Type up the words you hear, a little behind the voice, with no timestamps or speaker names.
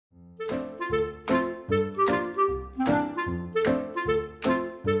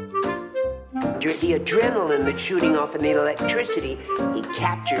the adrenaline that's shooting off in the electricity, he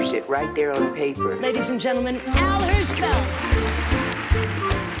captures it right there on paper. Ladies and gentlemen, Al Hirschfeld.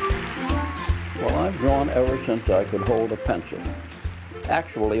 Well, I've drawn ever since I could hold a pencil.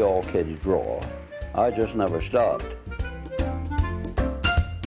 Actually, all kids draw. I just never stopped.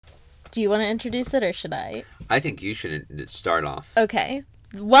 Do you want to introduce it or should I? I think you should start off. Okay.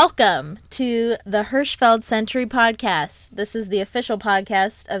 Welcome to the Hirschfeld Century Podcast. This is the official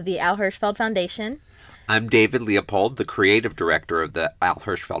podcast of the Al Hirschfeld Foundation. I'm David Leopold, the creative director of the Al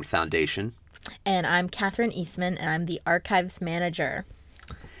Hirschfeld Foundation. And I'm Catherine Eastman, and I'm the archives manager.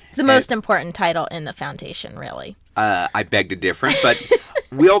 It's the most important title in the foundation, really. I beg to differ, but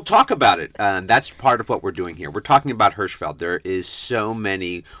we'll talk about it. That's part of what we're doing here. We're talking about Hirschfeld. There is so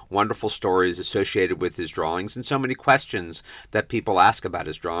many wonderful stories associated with his drawings and so many questions that people ask about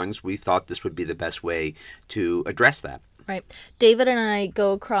his drawings. We thought this would be the best way to address that. Right. David and I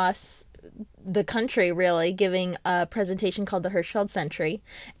go across the country, really, giving a presentation called the Hirschfeld Century,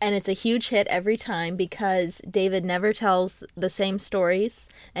 and it's a huge hit every time because David never tells the same stories,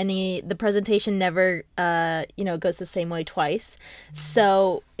 and the presentation never goes the same way twice.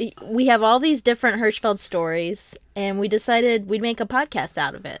 So we have all these different Hirschfeld stories, and we decided we'd make a podcast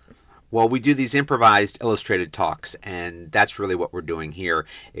out of it. Well, we do these improvised illustrated talks, and that's really what we're doing here,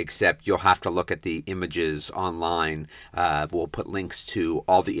 except you'll have to look at the images online. We'll put links to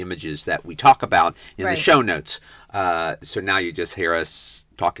all the images that we talk about in the show notes. So now you just hear us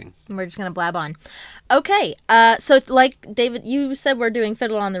talking. We're just going to blab on. Okay, so like David, you said we're doing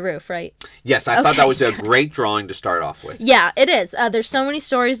Fiddler on the Roof, right? Yes, I thought that was a great drawing to start off with. Yeah, it is. There's so many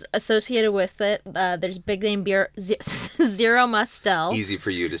stories associated with it. There's Big Name Zero Mustel. Easy for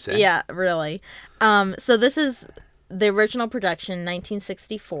you to say. Yeah, really. So this is the original production,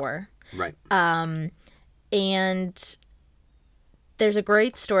 1964. Right. And there's a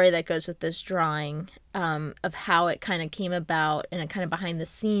great story that goes with this drawing of how it kind of came about, and a kind of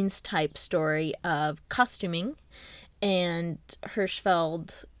behind-the-scenes type story of costuming and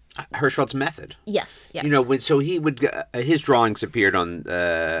Hirschfeld's method. Yes. You know, so he would his drawings appeared on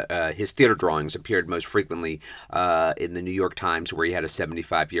his theater drawings appeared most frequently in the New York Times, where he had a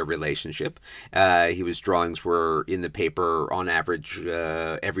 75-year relationship. His drawings were in the paper on average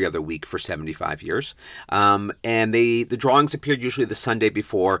every other week for 75 years, and the drawings appeared usually the Sunday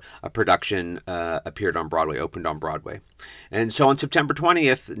before a production appeared on Broadway, opened on Broadway. And so on September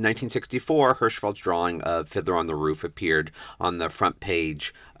 20th, 1964, Hirschfeld's drawing of Fiddler on the Roof appeared on the front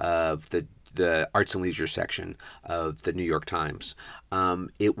page of the Arts and Leisure section of the New York Times.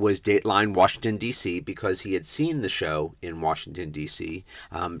 It was dateline Washington, D.C., because he had seen the show in Washington, D.C.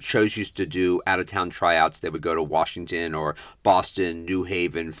 Shows used to do out-of-town tryouts. They would go to Washington or Boston, New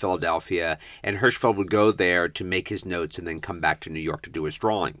Haven, Philadelphia, and Hirschfeld would go there to make his notes and then come back to New York to do his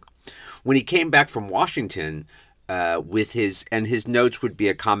drawing. When he came back from Washington, his notes would be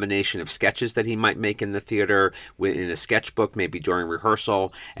a combination of sketches that he might make in the theater, in a sketchbook, maybe during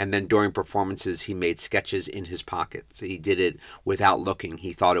rehearsal, and then during performances he made sketches in his pockets. He did it without looking.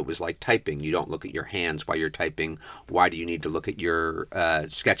 He thought it was like typing. You don't look at your hands while you're typing. Why do you need to look at your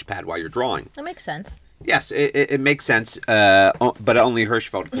sketch pad while you're drawing? That makes sense. Yes, it makes sense, but only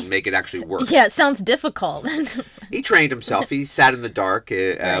Hirschfeld can make it actually work. Yeah, it sounds difficult. He trained himself. He sat in the dark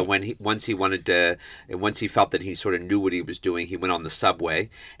Right. once he felt that he sort of knew what he was doing. He went on the subway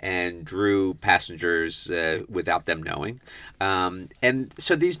and drew passengers without them knowing. And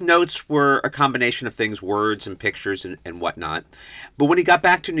so these notes were a combination of things, words and pictures and whatnot. But when he got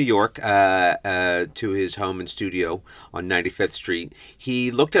back to New York, to his home and studio on 95th Street,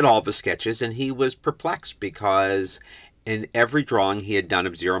 he looked at all the sketches and he was perplexed, because in every drawing he had done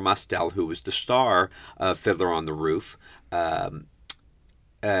of Zero Mustel, who was the star of Fiddler on the Roof,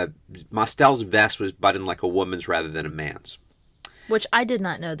 Mustel's vest was buttoned like a woman's rather than a man's. Which I did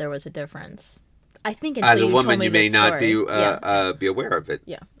not know there was a difference. I think as a you woman told me you may this not story. be aware of it.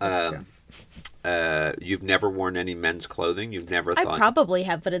 Yeah, that's true. You've never worn any men's clothing? You've never thought? I probably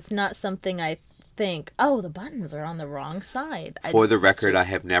have, but it's not something I think, the buttons are on the wrong side. For the record, I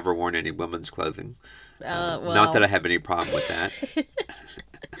have never worn any women's clothing. Not that I have any problem with that.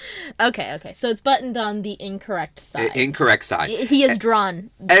 Okay. So it's buttoned on the incorrect side. Incorrect side. He has drawn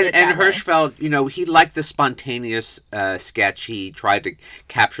and Hirschfeld, he liked the spontaneous sketch. He tried to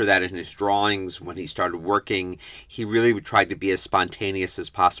capture that in his drawings. When he started working, he really tried to be as spontaneous as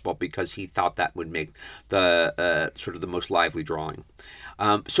possible because he thought that would make the sort of the most lively drawing.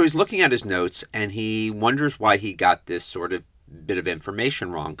 So he's looking at his notes and he wonders why he got this sort of bit of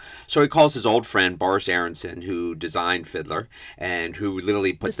information wrong. So he calls his old friend Boris Aronson, who designed Fiddler and who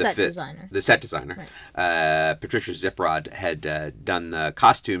literally put The set designer. The set designer. Right. Patricia Ziprod had done the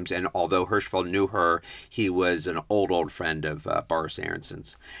costumes, and although Hirschfeld knew her, he was an old friend of Boris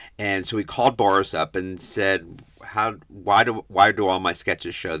Aronson's. And so he called Boris up and said, why do all my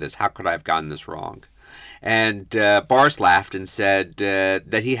sketches show this? How could I have gotten this wrong? And Boris laughed and said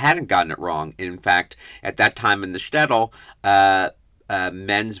that he hadn't gotten it wrong. In fact, at that time in the shtetl,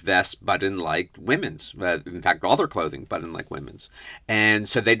 men's vests buttoned like women's. In fact, all their clothing buttoned like women's. And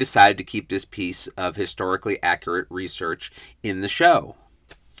so they decided to keep this piece of historically accurate research in the show.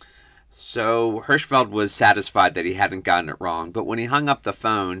 So Hirschfeld was satisfied that he hadn't gotten it wrong. But when he hung up the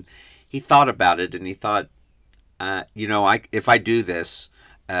phone, he thought about it and he thought, if I do this,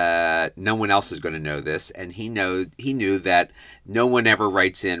 no one else is going to know this, and he knew that no one ever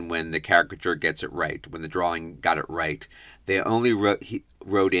writes in when the caricature gets it right, when the drawing got it right. They only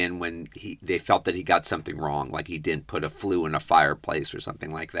wrote in when they felt that he got something wrong, like he didn't put a flue in a fireplace or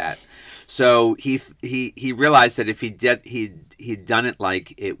something like that. So he realized that if he'd done it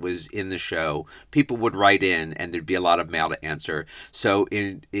like it was in the show, people would write in, and there'd be a lot of mail to answer. So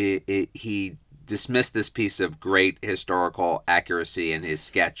he dismissed this piece of great historical accuracy in his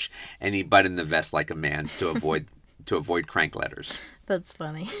sketch, and he buttoned the vest like a man to avoid crank letters. That's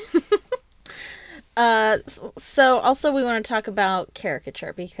funny. So also we want to talk about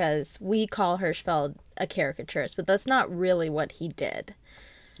caricature, because we call Hirschfeld a caricaturist, but that's not really what he did.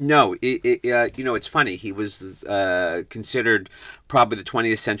 No, it's funny. He was considered probably the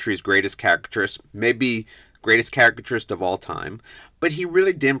 20th century's greatest caricaturist, maybe greatest caricaturist of all time, but he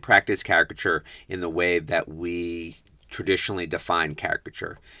really didn't practice caricature in the way that we traditionally define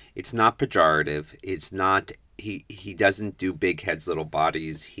caricature. It's not pejorative. It's not. He doesn't do big heads, little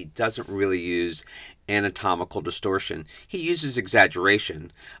bodies. He doesn't really use anatomical distortion. He uses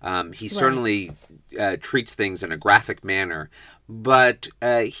exaggeration. He certainly treats things in a graphic manner, but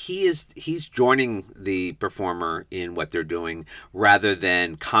he's joining the performer in what they're doing rather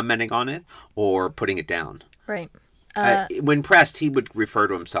than commenting on it or putting it down. Right. When pressed, he would refer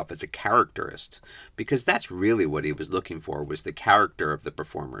to himself as a characterist, because that's really what he was looking for, was the character of the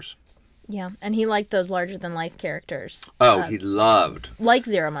performers. Yeah, and he liked those larger-than-life characters. Oh, he loved. Like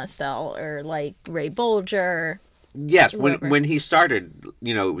Zero Mostel, or like Ray Bolger. Yes, when he started,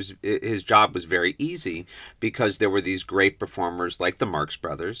 his job was very easy, because there were these great performers like the Marx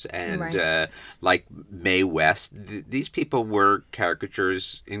Brothers and like Mae West. These people were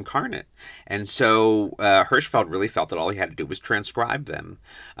caricatures incarnate, and so Hirschfeld really felt that all he had to do was transcribe them.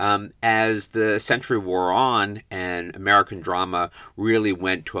 As the century wore on and American drama really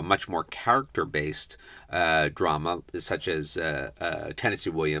went to a much more character-based drama, such as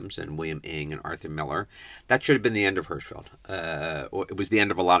Tennessee Williams and William Ing and Arthur Miller, that should have been the end of Hirschfeld. Or it was the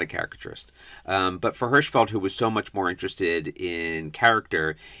end of a lot of caricaturists. But for Hirschfeld, who was so much more interested in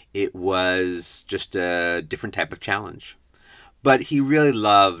character, it was just a different type of challenge. But he really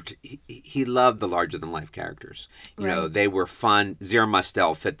loved the larger-than-life characters. They were fun. Zero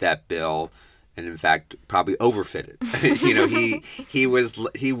Mostel fit that bill. And in fact, probably overfitted. He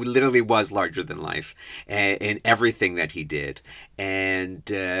literally was larger than life in everything that he did. And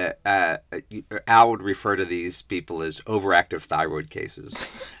Al would refer to these people as overactive thyroid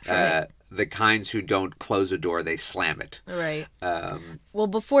cases. Right. The kinds who don't close a door, they slam it. Right. Well,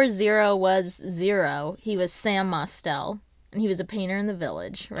 before Zero was Zero, he was Sam Mostel, and he was a painter in the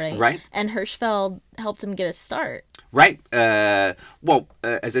village, right? Right. And Hirschfeld helped him get a start. Right.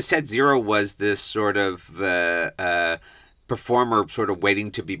 As I said, Zero was this sort of performer sort of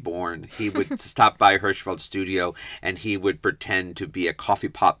waiting to be born. He would stop by Hirschfeld's studio and he would pretend to be a coffee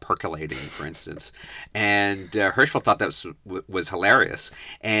pot percolating, for instance. And Hirschfeld thought that was hilarious.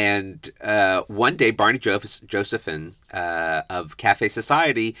 And one day, Barney Josephine of Cafe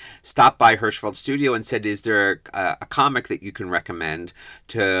Society stopped by Hirschfeld's studio and said, "Is there a comic that you can recommend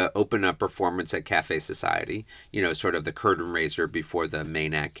to open a performance at Cafe Society?" Sort of the curtain raiser before the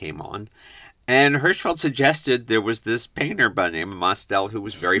main act came on. And Hirschfeld suggested there was this painter by the name of Mostel who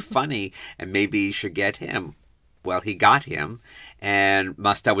was very funny, and maybe you should get him. Well, he got him, and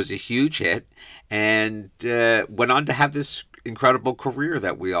Mostel was a huge hit, and went on to have this incredible career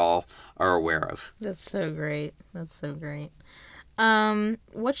that we all are aware of. That's so great. What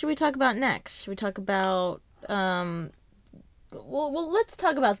should we talk about next? Should we talk about... Well, let's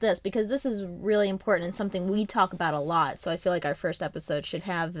talk about this, because this is really important and something we talk about a lot, so I feel like our first episode should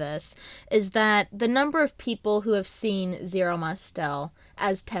have this, is that the number of people who have seen Zero Mostel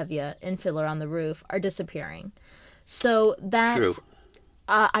as Tevye in Fiddler on the Roof are disappearing. So that... True.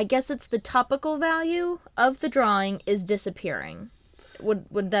 I guess it's the topical value of the drawing is disappearing.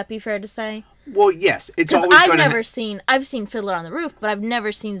 Would that be fair to say? Well, yes. It's Because always going to... I've seen Fiddler on the Roof, but I've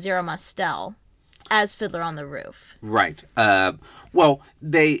never seen Zero Mostel as Fiddler on the Roof. Right. Well,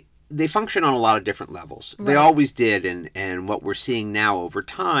 they function on a lot of different levels. They Right. always did, and what we're seeing now over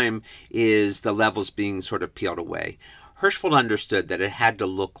time is the levels being sort of peeled away. Hirschfeld understood that it had to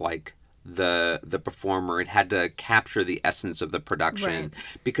look like the performer. It had to capture the essence of the production, Right.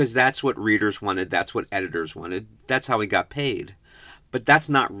 because that's what readers wanted, that's what editors wanted, that's how he got paid. But that's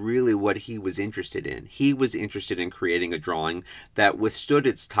not really what he was interested in. He was interested in creating a drawing that withstood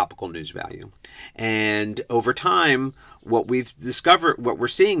its topical news value. And over time, what we've discovered, what we're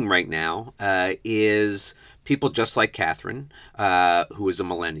seeing right now, is people just like Catherine, who is a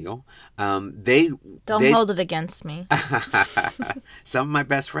millennial. Don't They hold it against me. some of my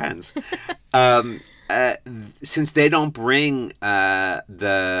best friends. Since they don't bring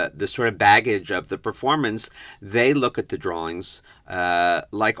the sort of baggage of the performance, they look at the drawings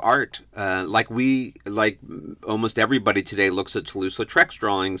like art, like almost everybody today looks at Toulouse-Lautrec's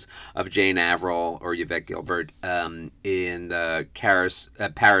drawings of Jane Avril or Yvette Gilbert in the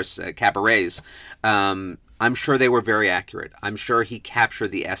Paris cabarets. I'm sure they were very accurate. I'm sure he captured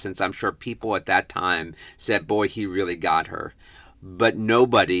the essence. I'm sure people at that time said, boy, he really got her. But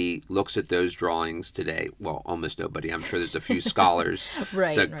nobody looks at those drawings today. Well, almost nobody. I'm sure there's a few scholars,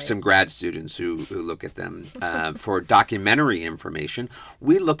 Right. some grad students who look at them for documentary information.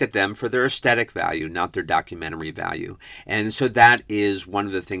 We look at them for their aesthetic value, not their documentary value. And so that is one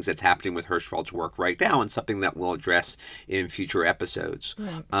of the things that's happening with Hirschfeld's work right now, and something that we'll address in future episodes.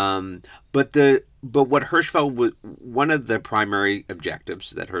 Right. But what Hirschfeld was, one of the primary objectives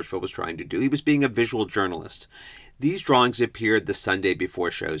that Hirschfeld was trying to do, he was being a visual journalist. These drawings appeared the Sunday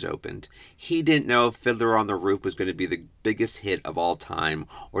before shows opened. He didn't know if Fiddler on the Roof was going to be the biggest hit of all time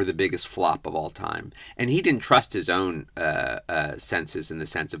or the biggest flop of all time. And he didn't trust his own senses in the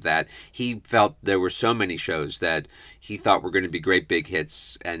sense of that. He felt there were so many shows that he thought were going to be great big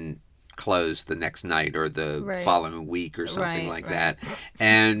hits and close the next night or the Right. following week or something Right, like right. that.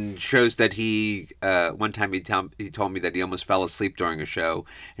 And shows that he, one time he told me that he almost fell asleep during a show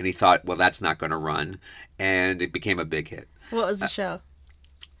and he thought, well, that's not going to run. And it became a big hit. What was the show?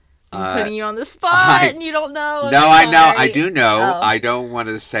 I'm putting you on the spot and you don't know. No, I know. I Sorry. do know. Oh. I don't want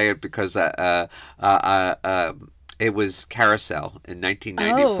to say it because it was Carousel in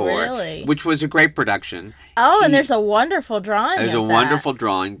 1994, Oh, really? which was a great production. Oh, and there's a wonderful drawing. There's of a that. wonderful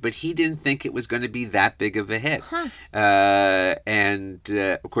drawing, but he didn't think it was going to be that big of a hit.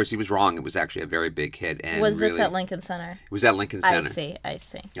 Of course, he was wrong. It was actually a very big hit. And Was this really, at Lincoln Center? It was at Lincoln Center. I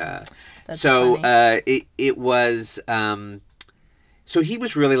see. That's So funny. it was. So he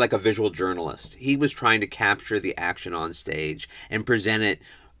was really like a visual journalist. He was trying to capture the action on stage and present it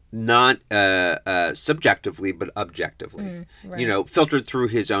not subjectively but objectively. Right. Filtered through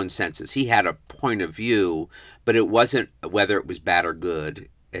his own senses. He had a point of view, but it wasn't whether it was bad or good.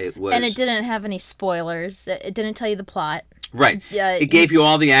 It was, And it didn't have any spoilers. It didn't tell you the plot. right. Yeah, It gave you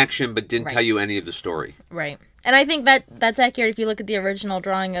all the action, but didn't Right. tell you any of the story. Right. And I think that's accurate if you look at the original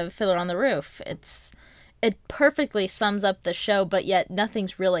drawing of Fiddler on the Roof. It perfectly sums up the show, but yet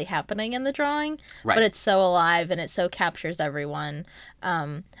nothing's really happening in the drawing. Right. But it's so alive and it so captures everyone.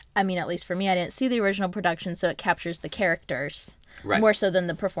 I mean, at least for me, I didn't see the original production, so it captures the characters Right. more so than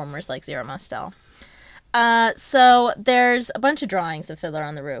the performers like Zero Mostel. So there's a bunch of drawings of Fiddler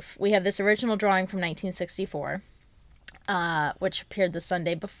on the Roof. We have this original drawing from 1964. Which appeared the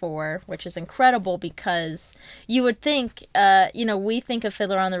Sunday before, which is incredible because you would think, we think of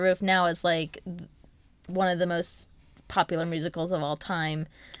Fiddler on the Roof now as like one of the most popular musicals of all time.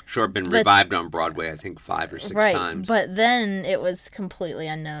 Sure, been revived on Broadway, I think 5 or 6 Right, times. but then it was completely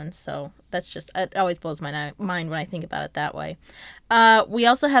unknown, so that's just, it always blows my mind when I think about it that way. We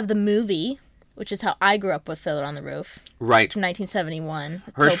also have the movie, which is how I grew up with Fiddler on the Roof. Right. From 1971.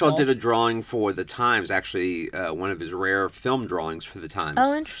 Hirschfeld Topol. did a drawing for the Times, actually one of his rare film drawings for the Times.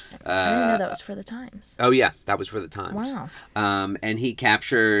 Oh, interesting. I didn't know that was for the Times. Oh, yeah, that was for the Times. Wow. And he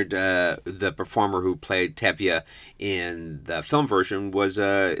captured the performer who played Tevye in the film version was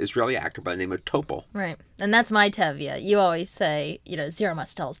an Israeli actor by the name of Topol. Right. And that's my Tevye. You always say, Zero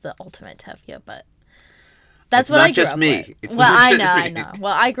Mostel's the ultimate Tevye, but that's It's what not I grew just up me. with. It's Well, not I just know. me.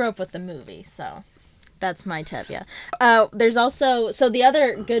 Well, I grew up with the movie, so that's my Tevye. There's also, so the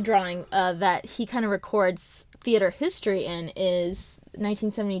other good drawing that he kind of records theater history in is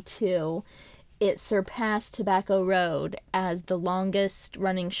 1972. It surpassed Tobacco Road as the longest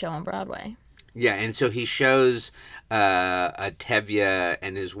running show on Broadway. Yeah, and so he shows Tevye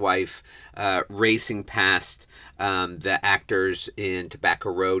and his wife racing past the actors in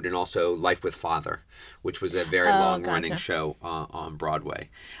Tobacco Road and also Life with Father, which was a very long-running show on Broadway.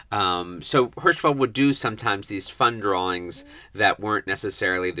 So Hirschfeld would do sometimes these fun drawings that weren't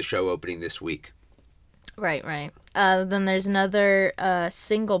necessarily the show opening this week. Right. Then there's another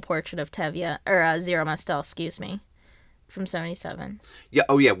single portrait of Tevye, or Zero Mostel, excuse me, from 1977. Yeah.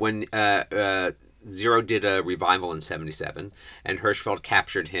 Oh, yeah. When Zero did a revival in 1977, and Hirschfeld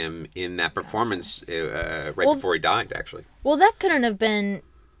captured him in that performance before he died, actually. Well, that couldn't have been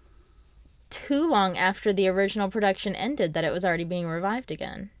too long after the original production ended that it was already being revived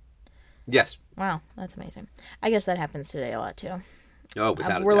again. Yes. Wow, that's amazing. I guess that happens today a lot, too. Oh,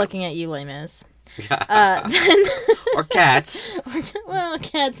 without a doubt. We're looking at you, Les Mis. Or Cats. Well,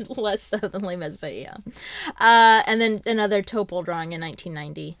 Cats less so than Les Mis, but yeah. And then another Topol drawing in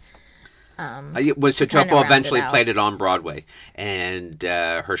 1990. So Topo eventually played it on Broadway, and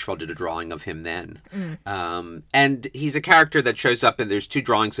Hirschfeld did a drawing of him then. And he's a character that shows up, and there's two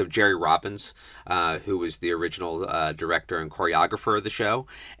drawings of Jerry Robbins, who was the original director and choreographer of the show,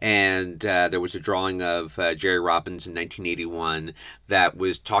 and there was a drawing of Jerry Robbins in 1981 that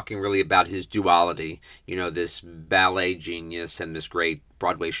was talking really about his duality, this ballet genius and this great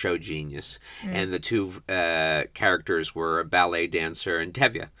Broadway show genius, and the two characters were a ballet dancer and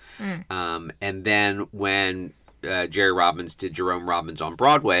Tevye. And then when Jerry Robbins did Jerome Robbins on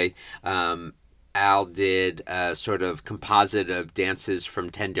Broadway, Al did a sort of composite of dances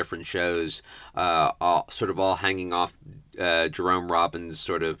from 10 different shows, all hanging off Jerome Robbins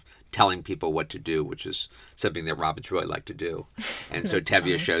sort of telling people what to do, which is something that Robbins really liked to do. And so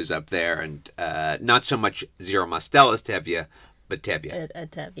Tevye shows up there, and not so much Zero Mostel as Tevye, but Tevye. A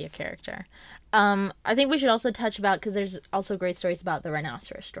Tevye character. I think we should also touch about, because there's also great stories about the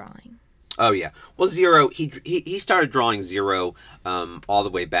rhinoceros drawing. Oh, yeah. Well, Zero, he started drawing Zero all the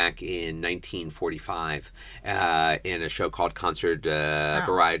way back in 1945 in a show called Concert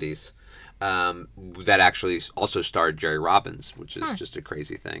Varieties. That actually also starred Jerry Robbins, which is just a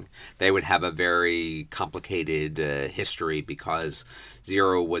crazy thing. They would have a very complicated history because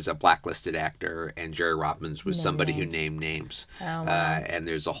Zero was a blacklisted actor and Jerry Robbins was somebody who named names. Oh, wow. And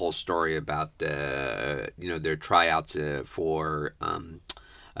there's a whole story about their tryouts for.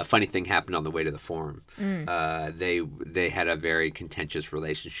 A funny thing happened on the way to the Forum. They had a very contentious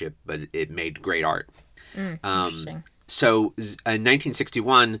relationship, but it made great art. Interesting. So in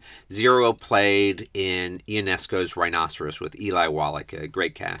 1961, Zero played in Ionesco's Rhinoceros with Eli Wallach, a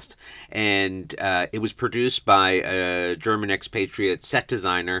great cast. And it was produced by a German expatriate set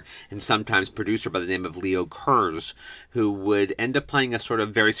designer and sometimes producer by the name of Leo Kurz, who would end up playing a sort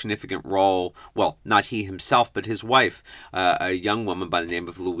of very significant role. Well, not he himself, but his wife, a young woman by the name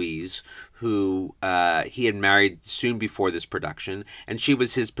of Louise, who he had married soon before this production, and she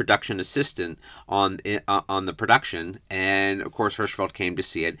was his production assistant on the production. And of course, Hirschfeld came to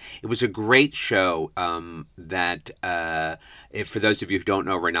see it. It was a great show. For those of you who don't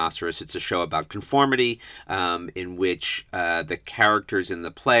know Rhinoceros, it's a show about conformity, in which the characters in the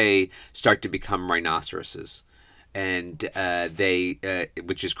play start to become rhinoceroses. And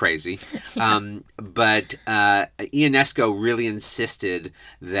which is crazy, but Ionesco really insisted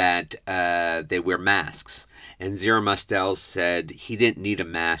that they wear masks, and Zero Mostel said he didn't need a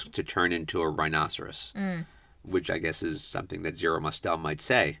mask to turn into a rhinoceros, which I guess is something that Zero Mostel might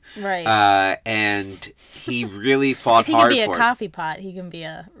say. Right. And he really fought if hard for it. He can be a coffee pot. He can be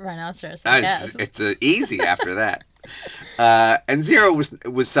a rhinoceros, I guess. It's easy after that. And Zero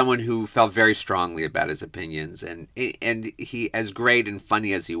was someone who felt very strongly about his opinions, and he, as great and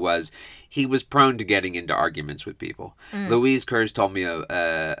funny as he was prone to getting into arguments with people. Louise Kurz told me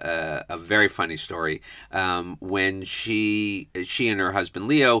a very funny story when she and her husband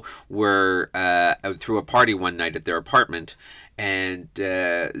Leo were through a party one night at their apartment, and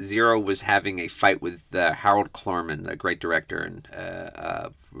Zero was having a fight with Harold Clurman, a great director and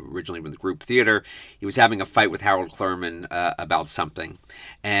originally from the group theater. He was having a fight with Harold Clurman about something,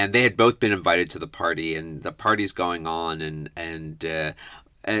 and they had both been invited to the party, and the party's going on, and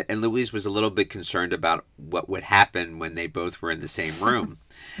Louise was a little bit concerned about what would happen when they both were in the same room.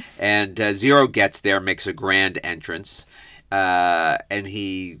 And Zero gets there, makes a grand entrance, and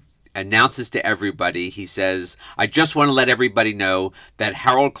he announces to everybody, he says, "I just want to let everybody know that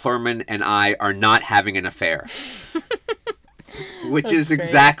Harold Clurman and I are not having an affair." Which That's is great.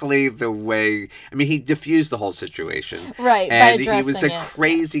 Exactly the way. I mean, he diffused the whole situation, Right, and by he was a addressing it.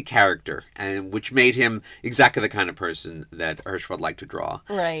 crazy character, and which made him exactly the kind of person that Hirschfeld liked to draw.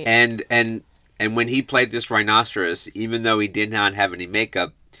 Right. And when he played this rhinoceros, even though he did not have any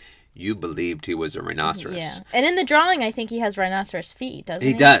makeup, you believed he was a rhinoceros. Yeah, and in the drawing, I think he has rhinoceros feet, doesn't he?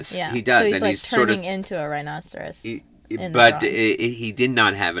 He does. Yeah. He does. So he's and like he's sort turning of into a rhinoceros. But he did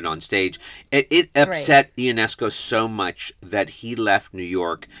not have it on stage. It upset Ionesco so much that he left New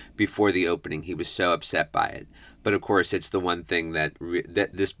York before the opening. He was so upset by it. But of course, it's the one thing that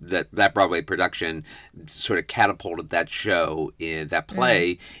Broadway production sort of catapulted that show, that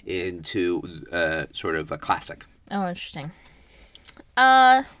play, into sort of a classic. Oh, interesting.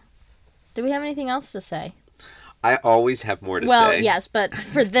 Do we have anything else to say? I always have more to say. Well, yes, but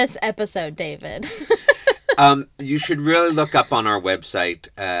for this episode, David. You should really look up on our website.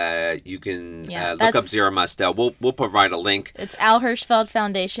 You can look up Zero Mostel. We'll provide a link. It's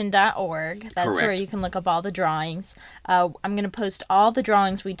alhirschfeldfoundation.org. That's Correct. where you can look up all the drawings. I'm going to post all the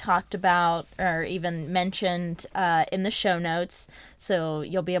drawings we talked about or even mentioned in the show notes, so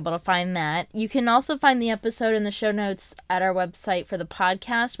you'll be able to find that. You can also find the episode in the show notes at our website for the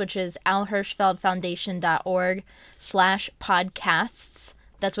podcast, which is alhirschfeldfoundation.org/podcasts.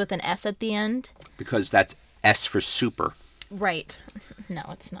 That's with an S at the end. Because that's S for super. Right. No,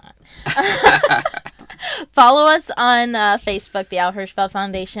 it's not. Follow us on Facebook, the Al Hirschfeld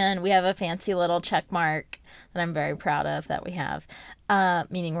Foundation. We have a fancy little check mark that I'm very proud of that we have,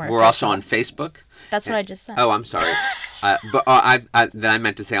 meaning we're also on Facebook. That's what I just said. Oh, I'm sorry. But then I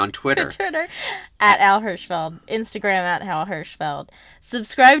meant to say on Twitter. Twitter, at Al Hirschfeld. Instagram, at Al Hirschfeld.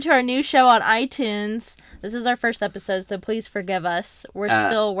 Subscribe to our new show on iTunes. This is our first episode, so please forgive us. We're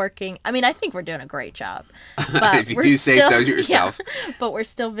still working. I mean, I think we're doing a great job. But if you do say so yourself. Yeah, but we're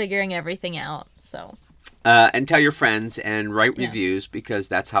still figuring everything out, so... and tell your friends and write reviews, because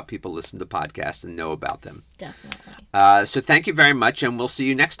that's how people listen to podcasts and know about them. Definitely. So thank you very much, and we'll see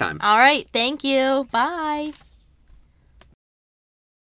you next time. All right. Thank you. Bye.